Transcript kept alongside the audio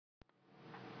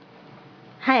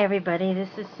Hi everybody, this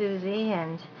is Susie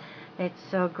and it's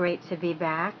so great to be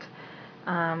back.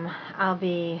 I'll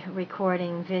be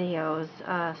recording videos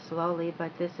slowly,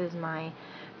 but this is my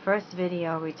first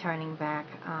video returning back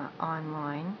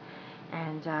online,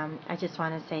 and I just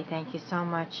want to say thank you so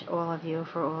much, all of you,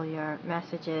 for all your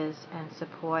messages and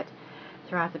support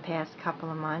throughout the past couple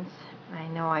of months. I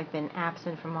know I've been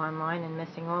absent from online and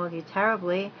missing all of you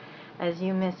terribly, as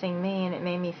you missing me, and it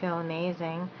made me feel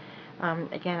amazing.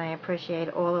 Again, I appreciate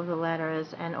all of the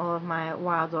letters and all of my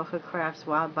Wild Orchid Crafts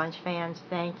Wild Bunch fans.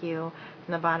 Thank you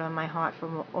from the bottom of my heart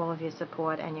for all of your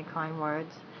support and your kind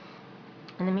words.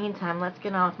 In the meantime, let's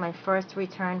get on with my first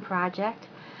return project.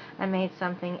 I made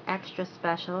something extra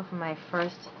special for my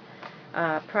first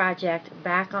project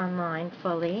back online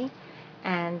fully,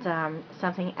 and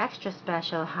something extra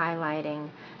special highlighting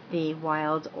the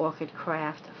Wild Orchid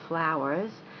Craft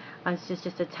flowers. It's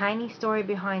just a tiny story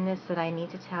behind this that I need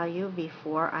to tell you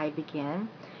before I begin.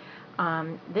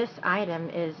 This item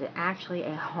is actually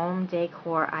a home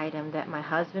decor item that my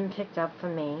husband picked up for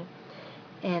me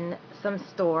in some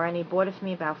store, and he bought it for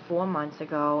me about 4 months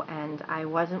ago, and I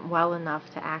wasn't well enough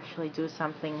to actually do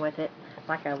something with it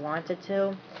like I wanted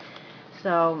to.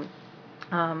 So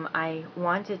I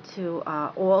wanted to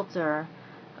alter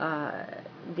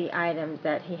the item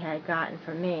that he had gotten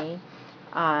for me,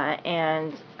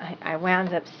 and I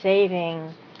wound up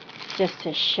saving just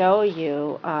to show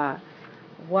you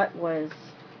what was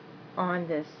on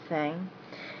this thing.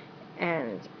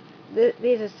 And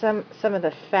these are some of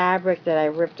the fabric that I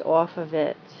ripped off of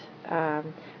it,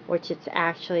 which it's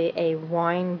actually a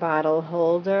wine bottle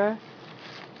holder,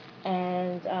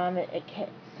 and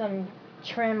some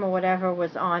trim or whatever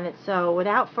was on it. So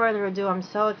without further ado, I'm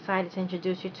so excited to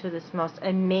introduce you to this most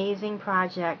amazing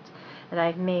project that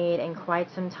I've made in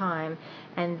quite some time,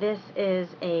 and this is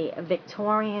a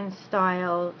Victorian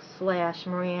style slash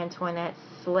Marie Antoinette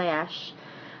slash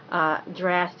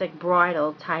drastic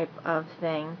bridal type of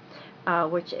thing,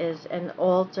 which is an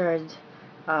altered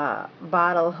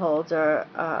bottle holder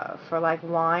for like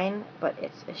wine, but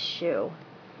it's a shoe,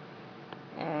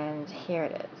 and here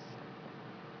it is.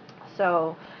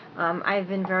 So I've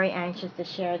been very anxious to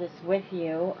share this with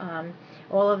you.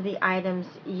 All of the items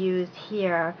used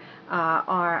here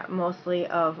are mostly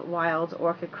of Wild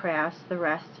Orchid Crafts. The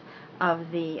rest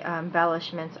of the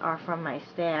embellishments are from my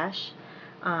stash.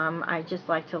 I'd just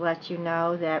like to let you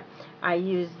know that I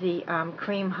use the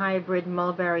cream hybrid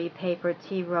mulberry paper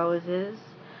tea roses,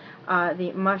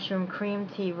 the mushroom cream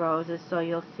tea roses, so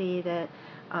you'll see that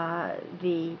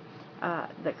the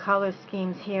color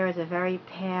schemes here is a very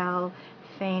pale,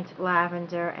 faint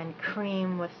lavender and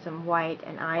cream with some white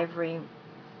and ivory.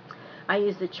 I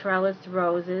use the Trellis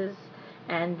roses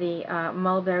and the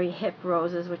Mulberry hip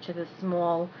roses, which are the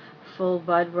small full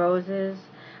bud roses.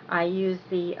 I use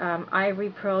the Ivory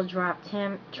pearl drop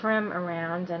trim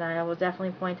around, and I will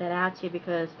definitely point that out to you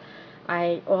because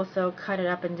I also cut it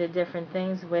up and did different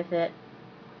things with it.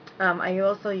 I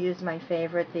also use my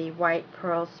favorite, the white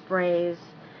pearl sprays,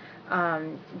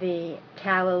 the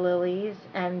Calla lilies,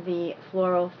 and the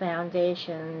floral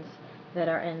foundations that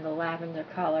are in the lavender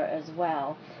color as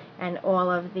well. And all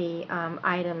of the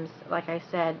items, like I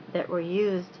said, that were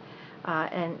used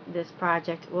in this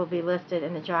project will be listed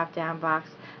in the drop-down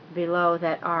box below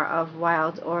that are of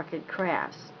Wild Orchid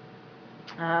Crafts.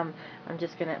 I'm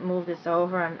just going to move this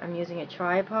over. I'm using a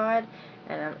tripod,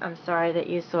 and I'm sorry that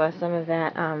you saw some of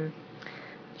that.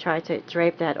 Try to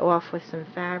drape that off with some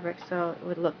fabric so it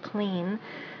would look clean.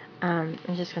 I'm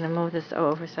just going to move this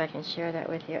over so I can share that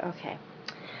with you. Okay,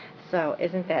 so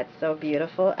isn't that so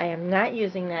beautiful? I am not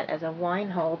using that as a wine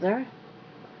holder.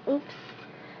 Oops.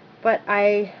 But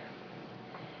I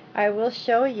will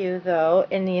show you, though,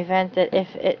 in the event that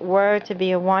if it were to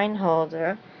be a wine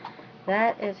holder,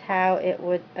 that is how it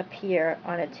would appear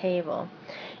on a table.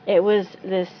 It was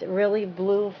this really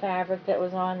blue fabric that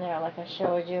was on there, like I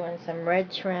showed you, and some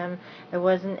red trim. It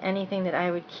wasn't anything that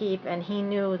I would keep, and he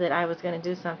knew that I was going to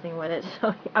do something with it,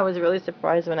 so I was really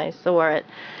surprised when I saw it.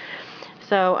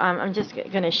 So I'm just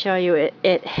going to show you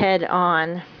it head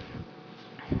on,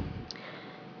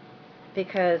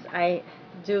 because I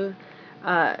do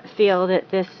feel that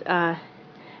this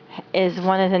is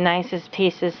one of the nicest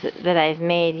pieces that I've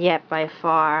made yet by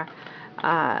far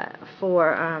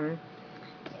for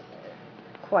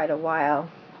quite a while.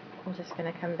 I'm just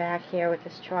going to come back here with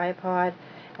this tripod,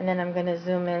 and then I'm going to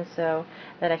zoom in so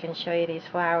that I can show you these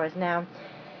flowers. Now,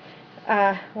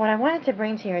 what I wanted to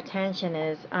bring to your attention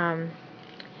is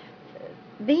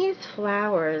these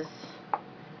flowers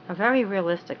very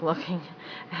realistic looking.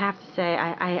 I have to say,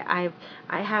 I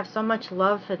have so much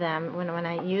love for them when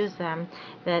I use them,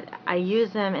 that I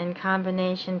use them in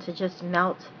combination to just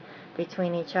melt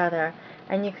between each other.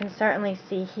 And you can certainly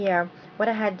see here, what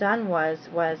I had done was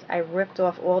I ripped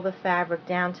off all the fabric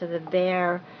down to the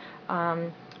bare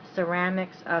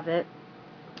ceramics of it,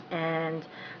 and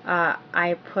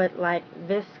I put like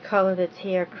this color that's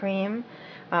here, cream,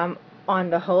 on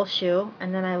the whole shoe,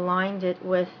 and then I lined it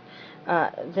with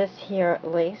this here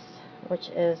lace, which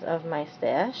is of my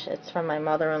stash. It's from my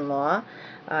mother-in-law.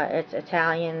 It's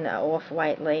Italian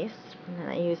off-white lace, and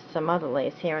I used some other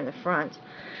lace here in the front.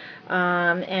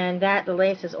 And the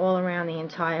lace is all around the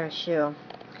entire shoe.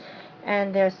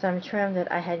 And there's some trim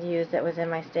that I had used that was in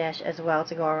my stash as well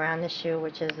to go around the shoe,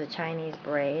 which is the Chinese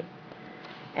braid.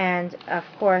 And of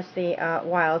course the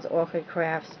Wild Orchid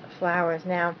Crafts flowers.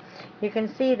 Now you can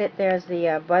see that there's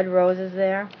the bud roses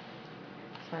there.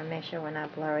 Just want to make sure we're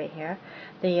not blurry here.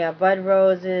 The bud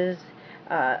roses,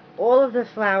 all of the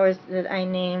flowers that I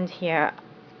named here,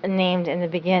 named in the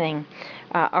beginning,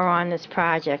 are on this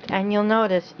project. And you'll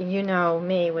notice, you know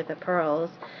me with the pearls,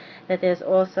 that there's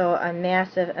also a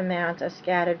massive amount of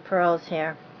scattered pearls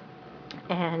here.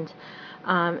 And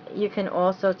you can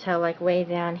also tell, like way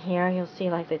down here, you'll see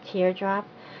like the teardrop.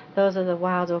 Those are the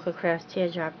Wild Orchid Crafts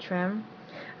teardrop trim.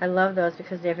 I love those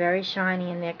because they're very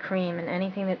shiny and they're cream, and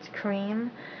anything that's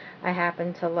cream I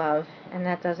happen to love. And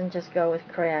that doesn't just go with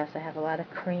crafts. I have a lot of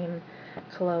cream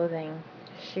clothing,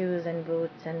 shoes and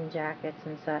boots and jackets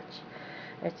and such.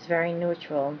 It's very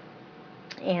neutral.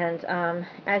 And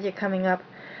as you're coming up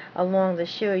along the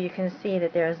shoe, you can see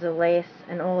that there's the lace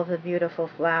and all of the beautiful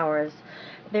flowers.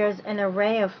 There's an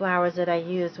array of flowers that I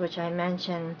use, which I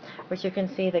mentioned, which you can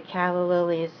see the Calla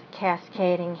lilies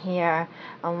cascading here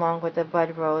along with the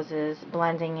bud roses,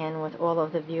 blending in with all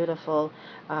of the beautiful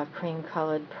cream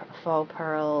colored faux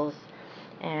pearls.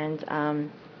 And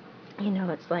you know,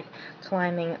 it's like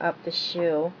climbing up the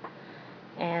shoe.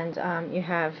 And you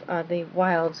have the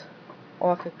Wild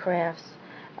Orchid Crafts,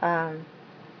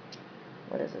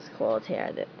 what is this called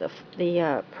here?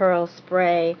 The pearl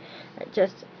spray,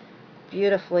 just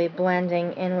beautifully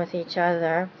blending in with each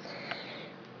other.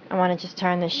 I want to just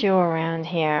turn the shoe around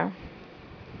here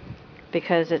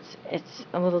because it's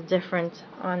a little different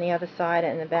on the other side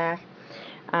and the back.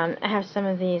 I have some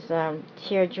of these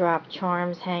teardrop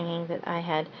charms hanging that I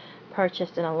had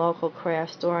purchased in a local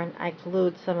craft store, and I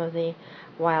glued some of the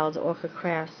Wild Orchid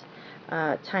Crafts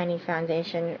tiny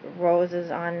foundation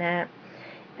roses on that.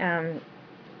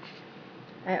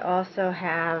 I also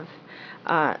have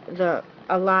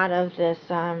a lot of this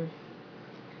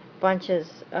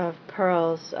bunches of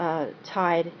pearls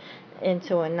tied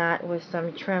into a knot with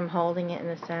some trim holding it in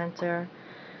the center.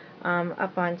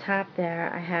 Up on top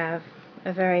there I have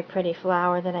a very pretty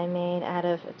flower that I made out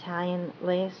of Italian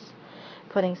lace,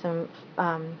 putting some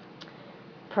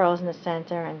pearls in the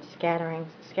center and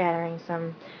scattering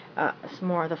some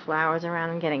more of the flowers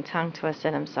around. I'm getting tongue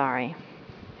twisted, I'm sorry.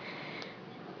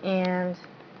 And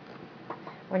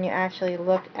when you actually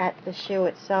look at the shoe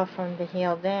itself from the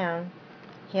heel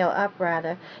up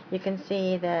rather, you can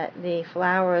see that the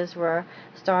flowers were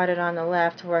started on the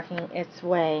left, working its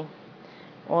way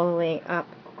all the way up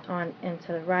on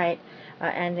into the right,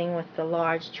 ending with the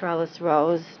large trellis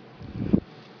rose.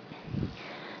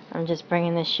 I'm just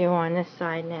bringing the shoe on this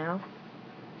side now.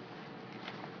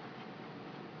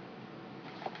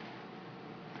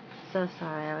 So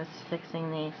sorry, I was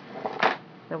fixing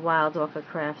the Wild Orchid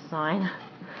Craft sign.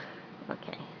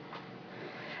 Okay.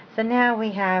 So now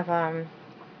we have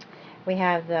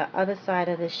the other side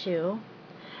of the shoe,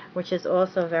 which is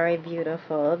also very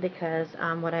beautiful because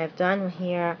what I've done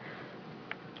here,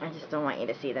 I just don't want you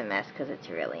to see the mess because it's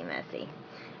really messy.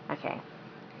 Okay.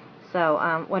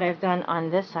 So what I've done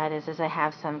on this side is I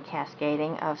have some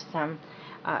cascading of some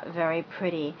very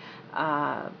pretty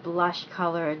blush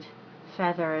colored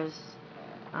feathers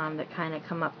that kind of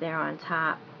come up there on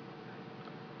top.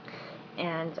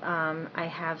 And I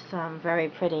have some very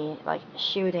pretty like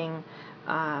shooting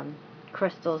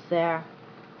crystals there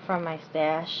from my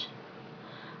stash.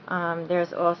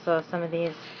 There's also some of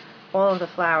these, all of the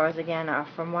flowers again are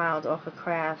from Wild Orchid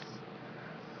Crafts,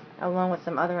 along with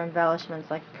some other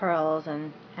embellishments like pearls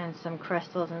and some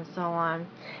crystals and so on.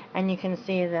 And you can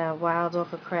see the Wild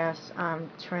Orchid Crafts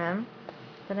trim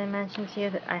that I mentioned to you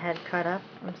that I had cut up.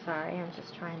 I'm sorry, I'm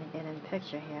just trying to get in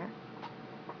picture here.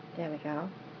 There we go.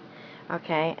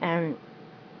 Okay, and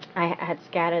I had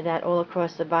scattered that all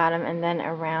across the bottom and then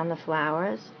around the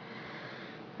flowers.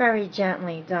 Very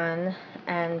gently done.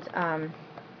 And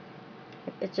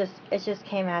it just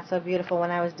came out so beautiful.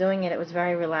 When I was doing it, it was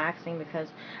very relaxing because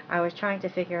I was trying to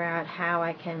figure out how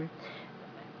I can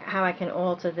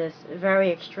alter this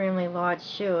very extremely large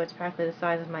shoe. It's practically the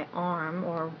size of my arm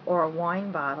or a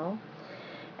wine bottle.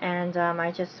 And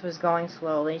I just was going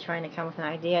slowly, trying to come with an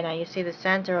idea. Now you see the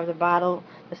center of the bottle,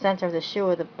 the center of the shoe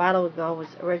where the bottle would go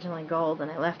was originally gold, and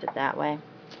I left it that way.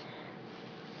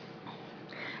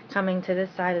 Coming to this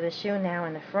side of the shoe now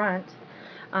in the front,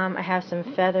 I have some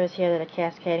feathers here that are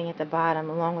cascading at the bottom,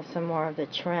 along with some more of the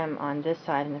trim on this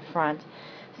side in the front,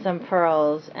 some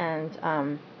pearls, and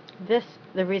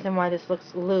the reason why this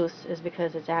looks loose is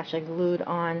because it's actually glued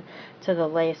on to the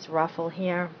lace ruffle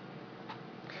here.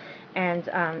 And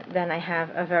then I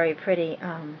have a very pretty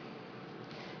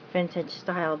vintage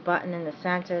style button in the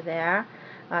center there.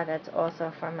 That's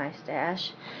also from my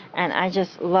stash. And I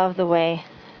just love the way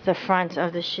the front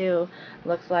of the shoe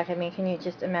looks like. I mean, can you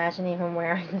just imagine even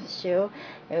wearing this shoe?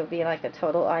 It would be like a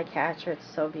total eye catcher. It's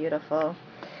so beautiful.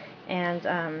 And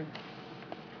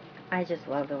I just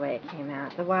love the way it came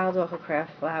out. The Wild Orchid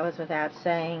Craft flowers, without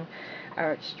saying,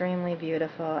 are extremely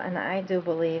beautiful. And I do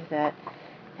believe that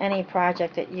any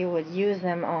project that you would use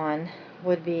them on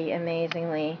would be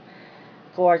amazingly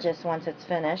gorgeous once it's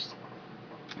finished.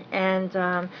 And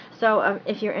so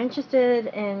if you're interested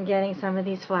in getting some of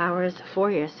these flowers for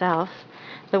yourself,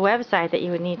 the website that you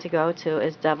would need to go to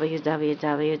is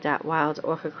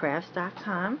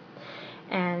www.wildorchidcrafts.com.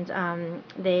 And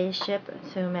they ship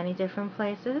to many different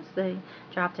places. The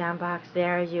drop-down box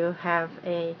there, you have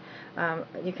you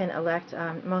can elect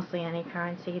mostly any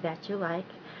currency that you like.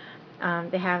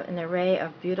 They have an array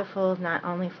of beautiful, not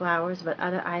only flowers, but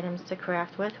other items to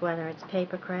craft with, whether it's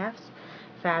paper crafts,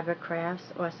 fabric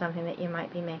crafts, or something that you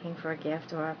might be making for a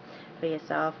gift, or for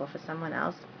yourself, or for someone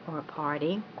else, or a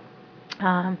party.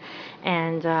 That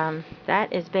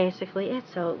is basically it.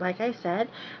 So, like I said,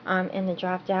 in the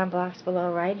drop-down box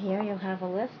below right here, you'll have a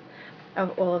list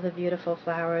of all of the beautiful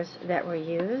flowers that were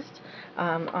used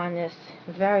on this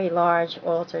very large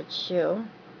altered shoe.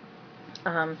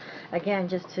 Again,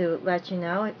 just to let you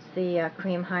know, it's the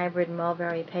cream hybrid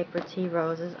mulberry paper tea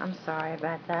roses. I'm sorry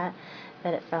about that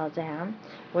it fell down.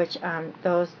 Which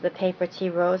the paper tea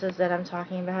roses that I'm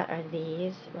talking about are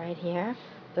these right here.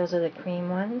 Those are the cream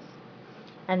ones.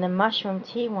 And the mushroom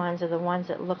tea ones are the ones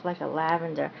that look like a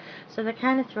lavender. So that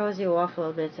kind of throws you off a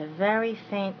little bit. It's a very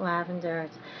faint lavender.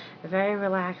 It's very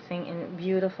relaxing and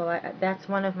beautiful. That's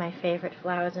one of my favorite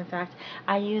flowers. In fact,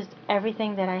 I used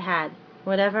everything that I had.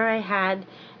 Whatever I had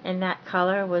in that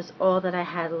color was all that I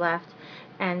had left,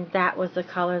 and that was the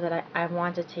color that I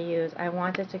wanted to use. I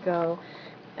wanted to go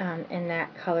in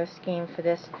that color scheme for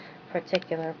this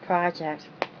particular project.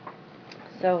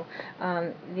 So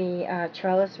the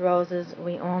trellis roses,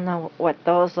 we all know what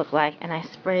those look like, and I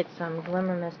sprayed some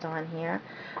glimmer mist on here.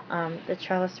 The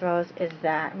trellis rose is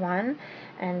that one,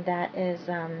 and that is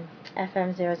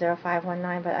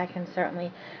FM00519, but I can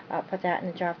certainly put that in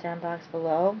the drop-down box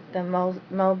below. The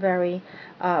mulberry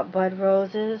bud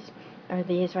roses are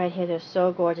these right here. They're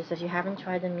so gorgeous. If you haven't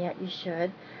tried them yet, you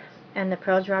should. And the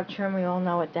pearl drop trim, we all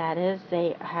know what that is.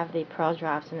 They have the pearl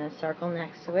drops in a circle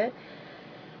next to it.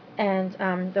 And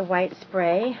the white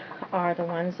spray are the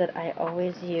ones that I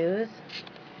always use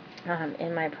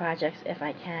in my projects if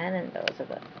I can, and those are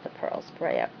the pearl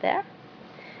spray up there.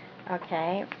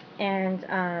 Okay, and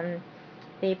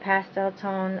the pastel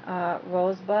tone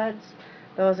rosebuds,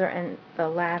 those are in the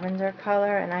lavender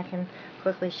color, and I can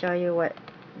quickly show you what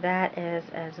that is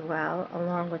as well,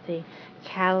 along with the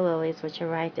calla lilies, which are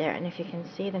right there. And if you can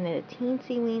see them, they're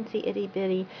teensy weensy itty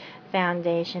bitty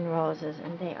foundation roses,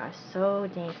 and they are so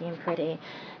dainty and pretty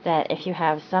that if you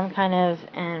have some kind of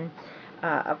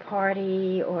a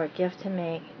party or a gift to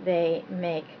make, they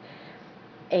make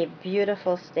a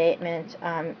beautiful statement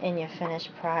in your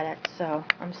finished product. So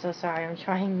I'm so sorry, I'm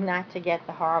trying not to get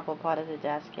the horrible part of the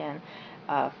desk in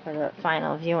for the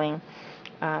final viewing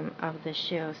of the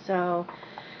shoe. So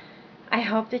I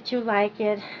hope that you like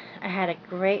it. I had a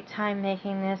great time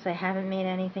making this. I haven't made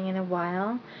anything in a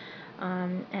while.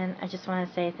 And I just want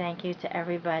to say thank you to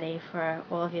everybody for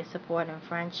all of your support and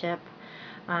friendship.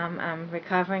 I'm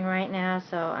recovering right now,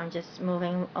 so I'm just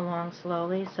moving along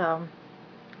slowly. So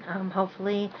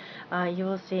hopefully you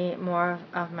will see more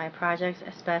of my projects,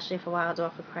 especially for Wild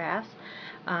Orchid Crafts.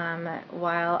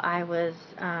 While I was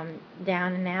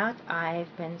down and out,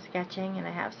 I've been sketching, and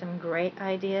I have some great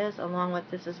ideas, along with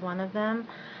this is one of them,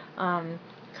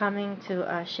 coming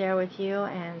to share with you.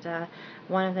 And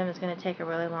one of them is going to take a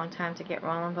really long time to get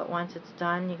rolling, but once it's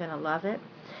done, you're going to love it.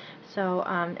 So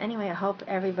anyway, I hope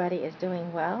everybody is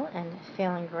doing well and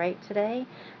feeling great today,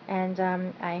 and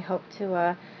I hope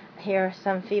to hear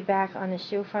some feedback on the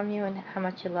shoe from you and how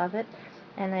much you love it.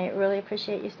 And I really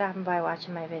appreciate you stopping by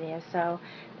watching my video. So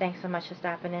thanks so much for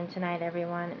stopping in tonight,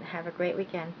 everyone, and have a great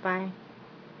weekend. Bye.